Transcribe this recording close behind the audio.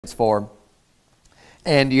for.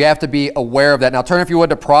 And you have to be aware of that. Now turn, if you would,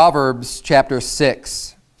 to Proverbs chapter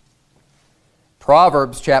 6.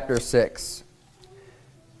 Proverbs chapter 6.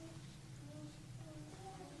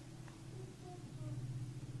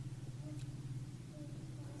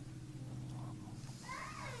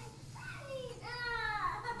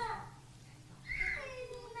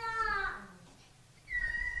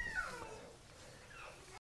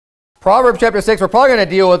 Proverbs chapter 6, we're probably going to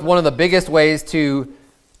deal with one of the biggest ways to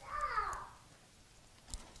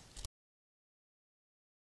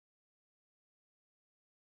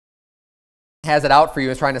has it out for you,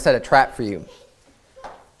 is trying to set a trap for you.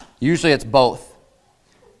 Usually it's both.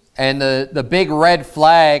 And the big red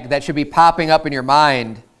flag that should be popping up in your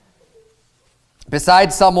mind,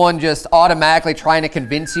 besides someone just automatically trying to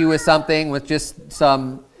convince you with something with just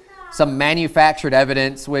some manufactured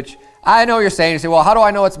evidence, which I know you're saying, you say, well, how do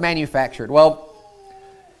I know it's manufactured? Well,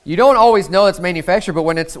 you don't always know it's manufactured, but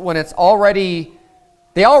when it's already,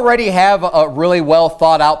 they already have a really well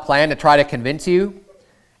thought out plan to try to convince you,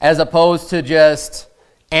 as opposed to just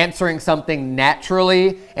answering something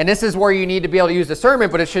naturally. And this is where you need to be able to use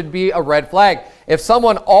discernment, but it should be a red flag. If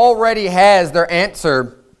someone already has their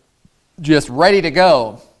answer just ready to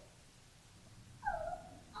go,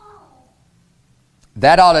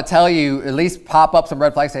 that ought to tell you, at least pop up some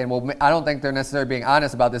red flags saying, well, I don't think they're necessarily being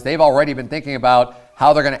honest about this. They've already been thinking about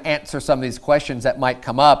how they're going to answer some of these questions that might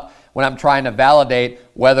come up when I'm trying to validate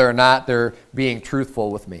whether or not they're being truthful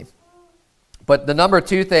with me. But the number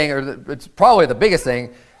two thing, or it's probably the biggest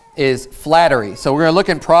thing, is flattery. So we're going to look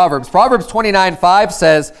in Proverbs. Proverbs 29:5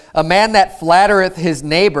 says, a man that flattereth his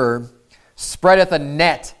neighbor spreadeth a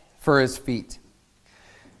net for his feet.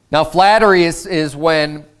 Now flattery is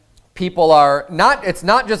when people are not, it's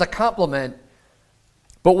not just a compliment,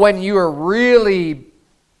 but when you are really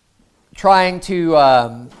trying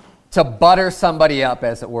to butter somebody up,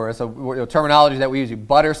 as it were. So terminology that we use, you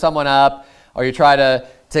butter someone up, or you try to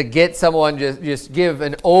get someone, just give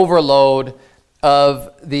an overload of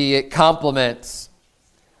the compliments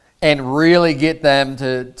and really get them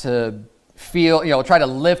to feel, try to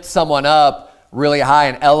lift someone up really high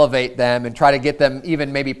and elevate them and try to get them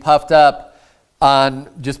even maybe puffed up on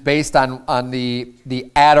just based on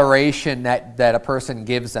the adoration that a person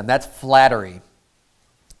gives them. That's flattery.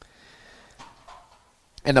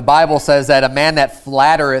 And the Bible says that a man that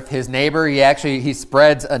flattereth his neighbor, he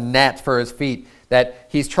spreads a net for his feet. That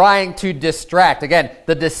he's trying to distract. Again,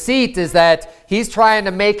 the deceit is that he's trying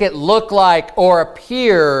to make it look like or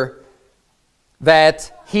appear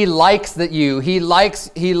that he likes you. He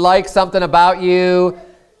likes something about you.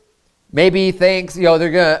 Maybe he thinks, they're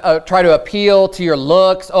going to try to appeal to your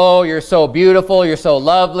looks. Oh, you're so beautiful, you're so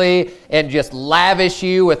lovely, and just lavish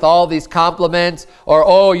you with all these compliments. Or,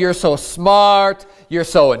 oh, you're so smart, you're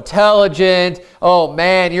so intelligent. Oh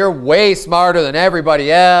man, you're way smarter than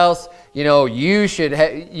everybody else. You should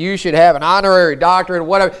have an honorary doctorate,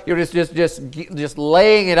 whatever. You're just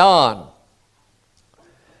laying it on.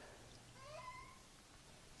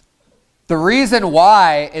 The reason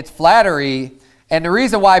why it's flattery, and the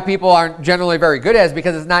reason why people aren't generally very good at it, is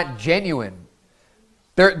because it's not genuine.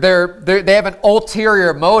 They have an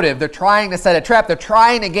ulterior motive. They're trying to set a trap. They're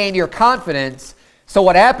trying to gain your confidence. So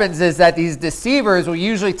what happens is that these deceivers will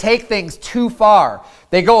usually take things too far.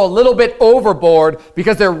 They go a little bit overboard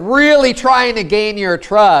because they're really trying to gain your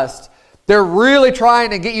trust. They're really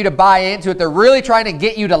trying to get you to buy into it. They're really trying to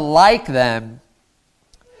get you to like them.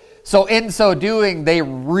 So in so doing, they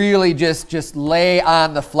really just lay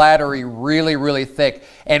on the flattery really, really thick.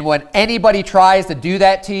 And when anybody tries to do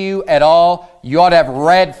that to you at all, you ought to have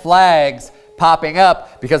red flags popping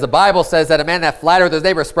up, because the Bible says that a man that flattereth his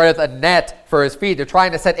neighbor spreadeth a net for his feet. They're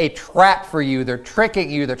trying to set a trap for you. They're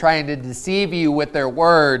tricking you. They're trying to deceive you with their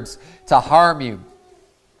words to harm you.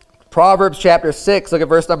 Proverbs chapter 6, look at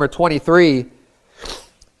verse number 23.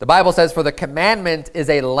 The Bible says, for the commandment is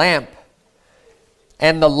a lamp,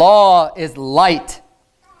 and the law is light,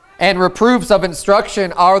 and reproofs of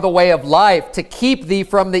instruction are the way of life, to keep thee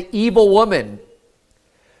from the evil woman,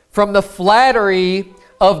 from the flattery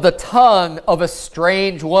of the tongue of a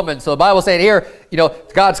strange woman. So the Bible is saying here,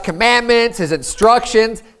 God's commandments, his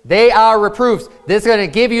instructions, they are reproofs. This is going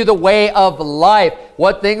to give you the way of life,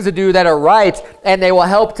 what things to do that are right, and they will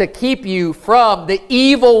help to keep you from the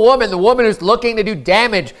evil woman, the woman who's looking to do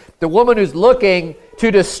damage, the woman who's looking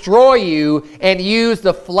to destroy you and use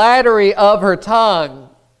the flattery of her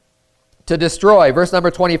tongue to destroy. Verse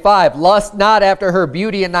number 25, lust not after her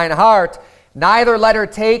beauty in thine heart, neither let her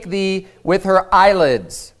take thee with her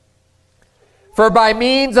eyelids. For by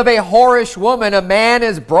means of a whorish woman a man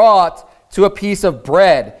is brought to a piece of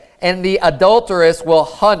bread, and the adulteress will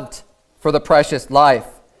hunt for the precious life.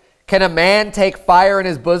 Can a man take fire in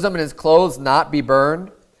his bosom and his clothes not be burned?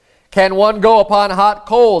 Can one go upon hot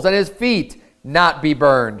coals and his feet not be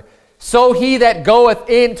burned? So he that goeth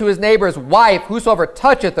in to his neighbor's wife, whosoever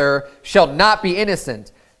toucheth her, shall not be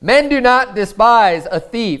innocent. Men do not despise a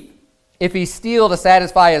thief if he steal to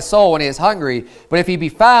satisfy his soul when he is hungry. But if he be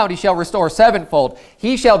found, he shall restore sevenfold.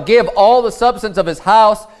 He shall give all the substance of his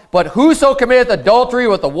house. But whoso committeth adultery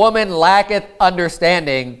with a woman lacketh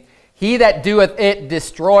understanding. He that doeth it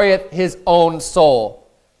destroyeth his own soul.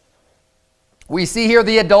 We see here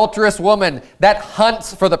the adulterous woman that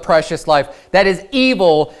hunts for the precious life, that is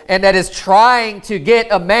evil, and that is trying to get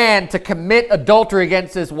a man to commit adultery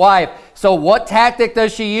against his wife. So what tactic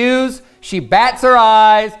does she use? She bats her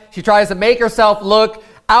eyes. She tries to make herself look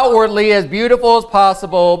outwardly as beautiful as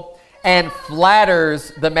possible and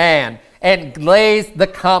flatters the man and lays the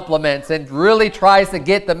compliments and really tries to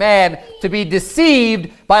get the man to be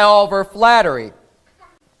deceived by all of her flattery.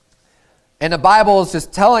 And the Bible is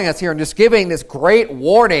just telling us here and just giving this great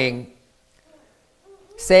warning,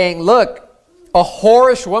 saying, look, a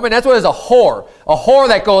whorish woman, that's what is a whore. A whore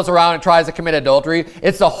that goes around and tries to commit adultery.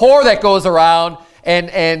 It's a whore that goes around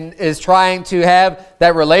and is trying to have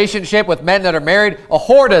that relationship with men that are married. A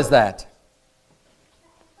whore does that.